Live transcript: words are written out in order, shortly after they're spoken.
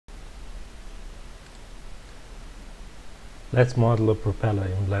Let's model a propeller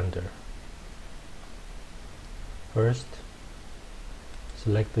in Blender. First,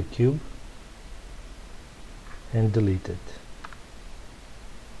 select the cube and delete it.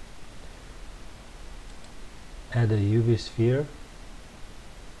 Add a UV sphere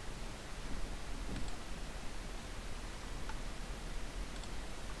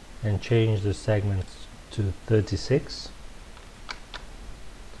and change the segments to 36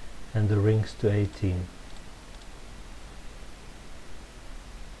 and the rings to 18.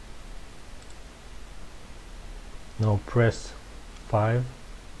 Now press 5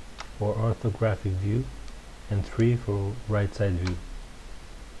 for orthographic view and 3 for right side view.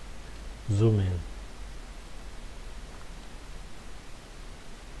 Zoom in.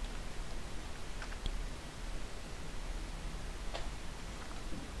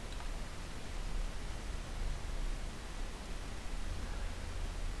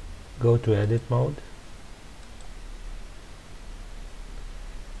 Go to edit mode.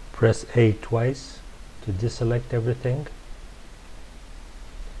 Press A twice to deselect everything.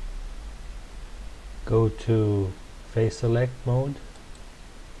 Go to face select mode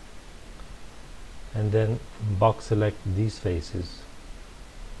and then box select these faces.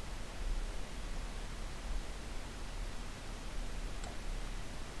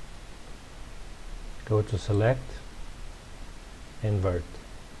 Go to select, invert.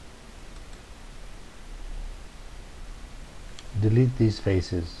 Delete these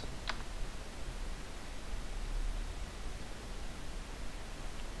faces.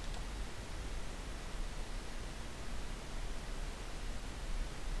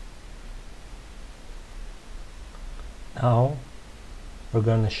 Now we're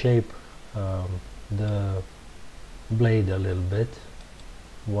going to shape the blade a little bit,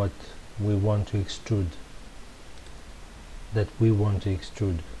 what we want to extrude,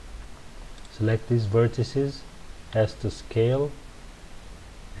 Select these vertices, S to scale,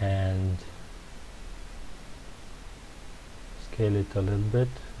 and scale it a little bit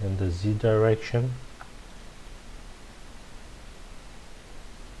in the Z direction.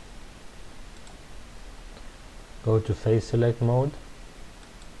 Go to face select mode,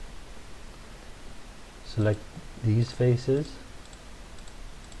 select these faces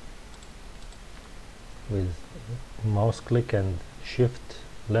with mouse click and shift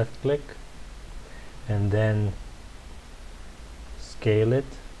left click, and then scale it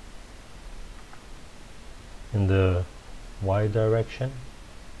in the Y direction,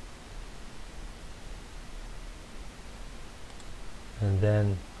 and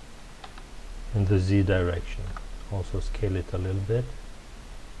then in the Z direction. Also scale it a little bit,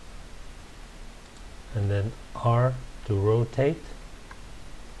 and then R to rotate.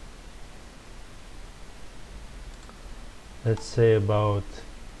 Let's say about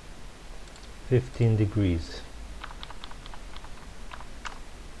 15 degrees.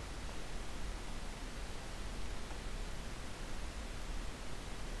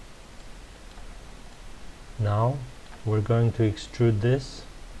 Now we're going to extrude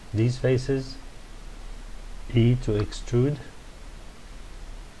these faces. E to extrude,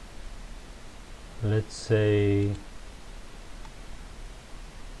 let's say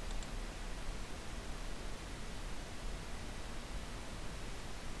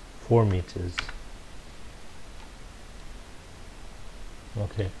 4 meters.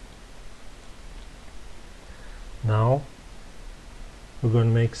 Okay. Now we're going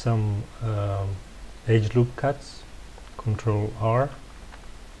to make some edge loop cuts. Control R.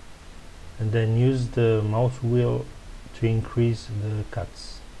 And then use the mouse wheel to increase the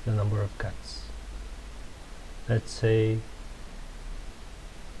cuts, the number of cuts. Let's say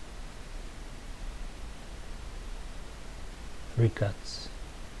 3 cuts.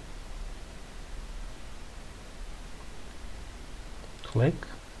 Click,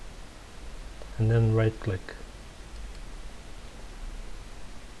 and then right click.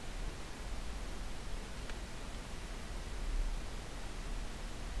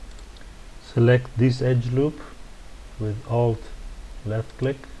 Select this edge loop with Alt left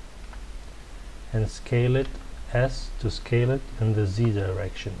click and scale it, S to scale it in the Z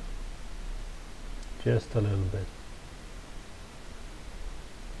direction, just a little bit.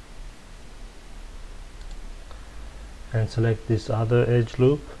 And select this other edge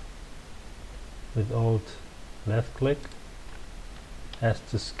loop with Alt left click, S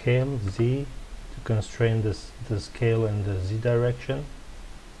to scale, Z to constrain the scale in the Z direction,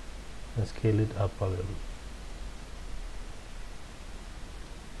 and scale it up a little,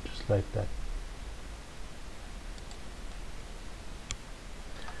 just like that.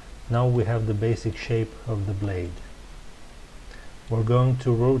 Now we have the basic shape of the blade. We're going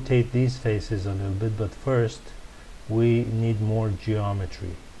to rotate these faces a little bit, but first we need more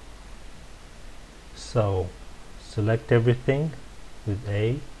geometry. So select everything with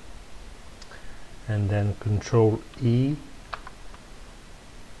A and then Control E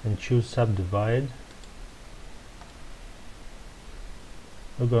and choose subdivide.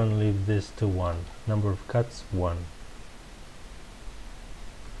 We're going to leave this to 1. Number of cuts 1.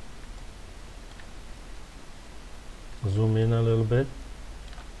 Zoom in a little bit.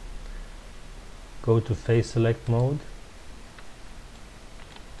 Go to face select mode.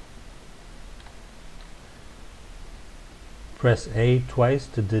 Press A twice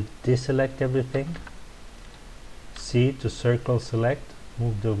to deselect everything. C to circle select.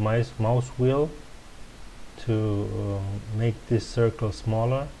 Move the mouse wheel to make this circle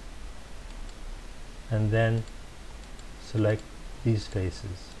smaller, and then select these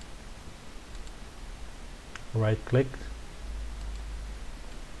faces. Right click,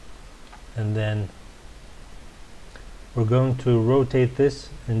 and then we're going to rotate this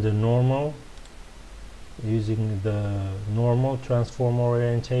in the normal, using the normal transform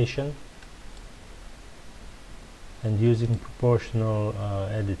orientation and using proportional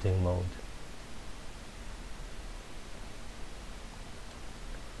editing mode.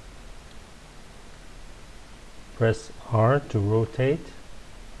 Press R to rotate.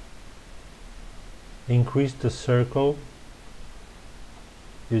 Increase the circle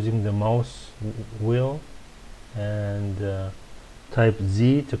using the mouse wheel, and type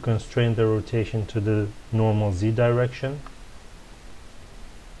Z to constrain the rotation to the normal Z direction,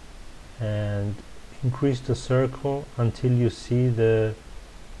 and increase the circle until you see the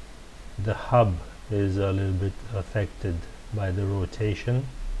hub is a little bit affected by the rotation,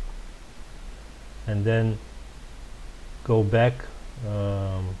 and then go back,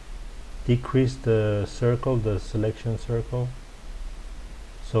 decrease the circle, the selection circle,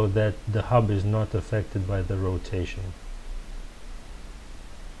 so that the hub is not affected by the rotation.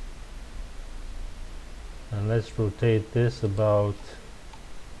 And let's rotate this about,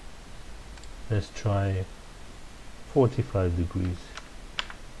 let's try 45 degrees,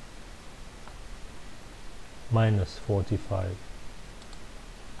 minus 45.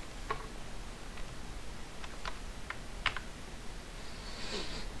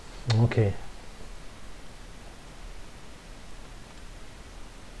 Okay,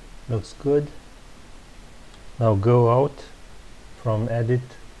 looks good. Now go out from edit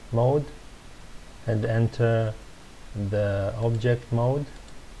mode and enter the object mode.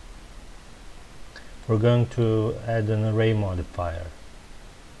 We're going to add an array modifier.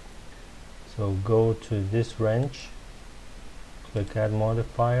 So go to this wrench, click add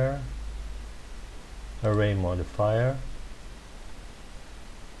modifier, array modifier.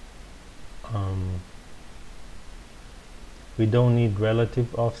 We don't need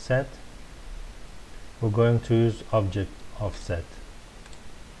relative offset. We're going to use object offset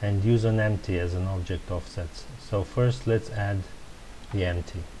and use an empty as an object offset. So first let's add the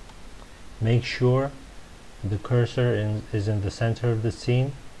empty. Make sure the cursor is in the center of the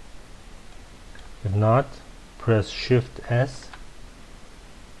scene. If not, press Shift S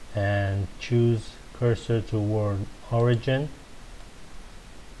and choose cursor toward origin,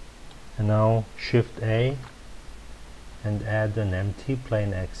 and now Shift A and add an empty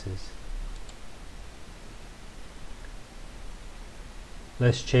plane axis.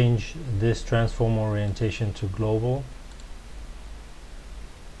 Let's change this transform orientation to global,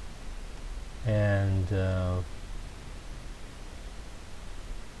 and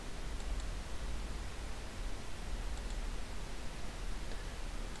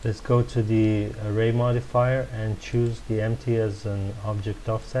let's go to the array modifier and choose the empty as an object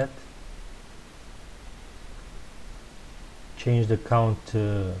offset. Change the count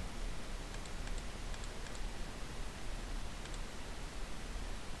to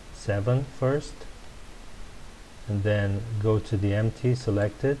 7 first, and then go to the empty,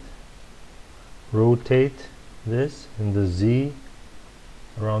 select it, rotate this in the Z,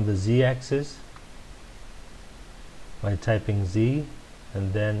 around the Z axis by typing Z,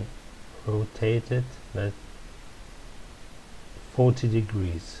 and then rotate it at 40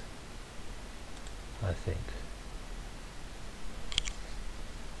 degrees, I think.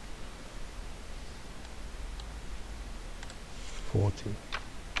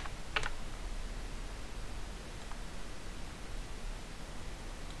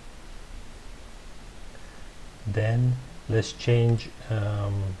 Then let's change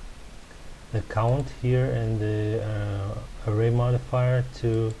the count here in the array modifier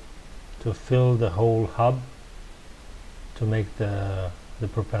to fill the whole hub, to make the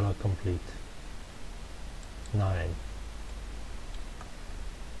propeller complete. 9.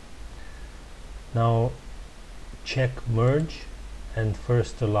 Now check merge and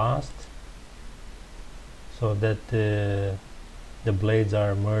first to last, so that the blades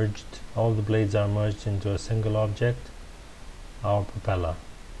are merged, all the blades are merged into a single object, our propeller.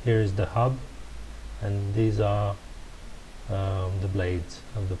 Here is the hub, and these are the blades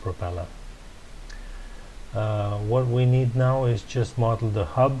of the propeller. What we need now is just model the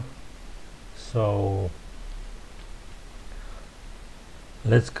hub. So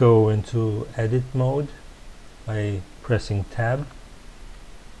let's go into edit mode by pressing tab.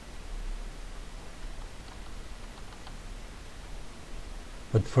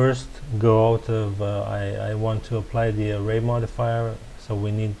 But first go out of I want to apply the array modifier, so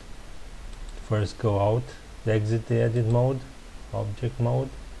we need first go out, exit the edit mode, object mode,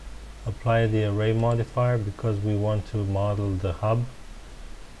 apply the array modifier, because we want to model the hub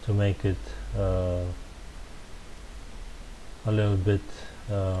to make it a little bit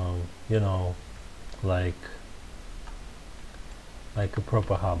you know, like a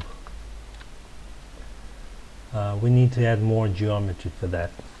proper hub. We need to add more geometry for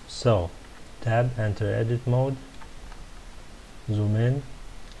that. So tab, enter edit mode, zoom in,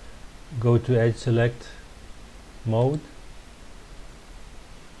 go to edge select mode,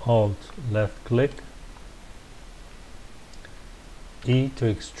 alt left click, E to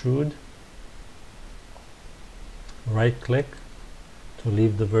extrude, right click to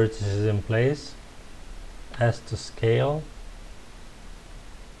leave the vertices in place, S to scale.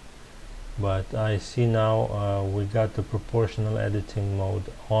 But I see now we got the proportional editing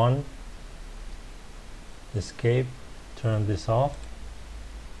mode on. Escape, turn this off,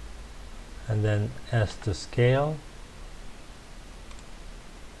 and then S to scale,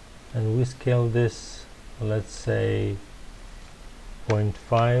 and we scale this, let's say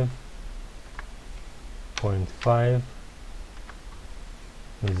 0.5, 0.5,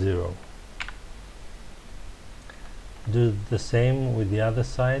 0. Do the same with the other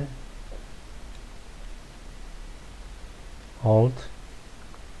side. Alt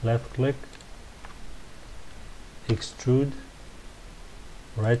left click, extrude,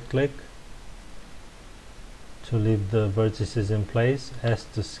 right click to leave the vertices in place, S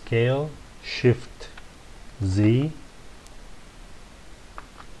to scale, Shift Z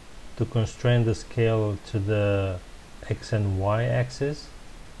to constrain the scale to the X and Y axis,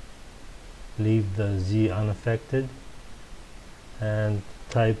 leave the Z unaffected, and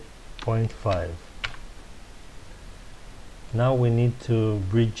type 0.5. Now we need to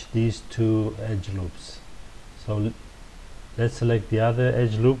bridge these two edge loops. So let's select the other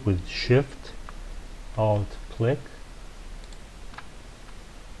edge loop with Shift, Alt click,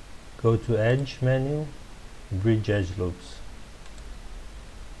 go to Edge menu, Bridge Edge Loops.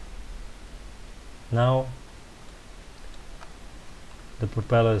 Now the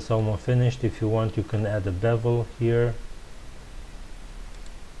propeller is almost finished. If you want, you can add a bevel here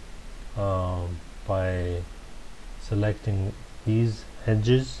by selecting these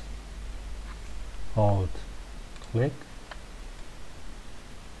edges, Alt click,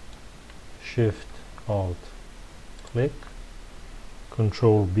 Shift Alt click,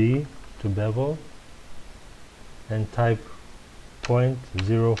 Control B to bevel, and type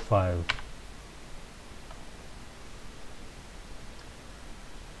 0.05.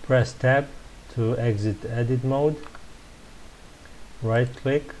 Press tab to exit edit mode, right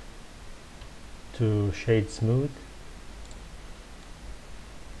click to shade smooth,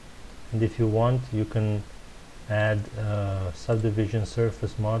 and if you want, you can add a subdivision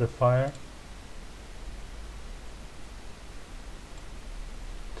surface modifier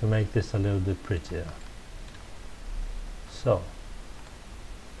to make this a little bit prettier. So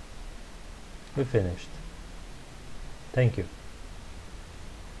we're finished. Thank you.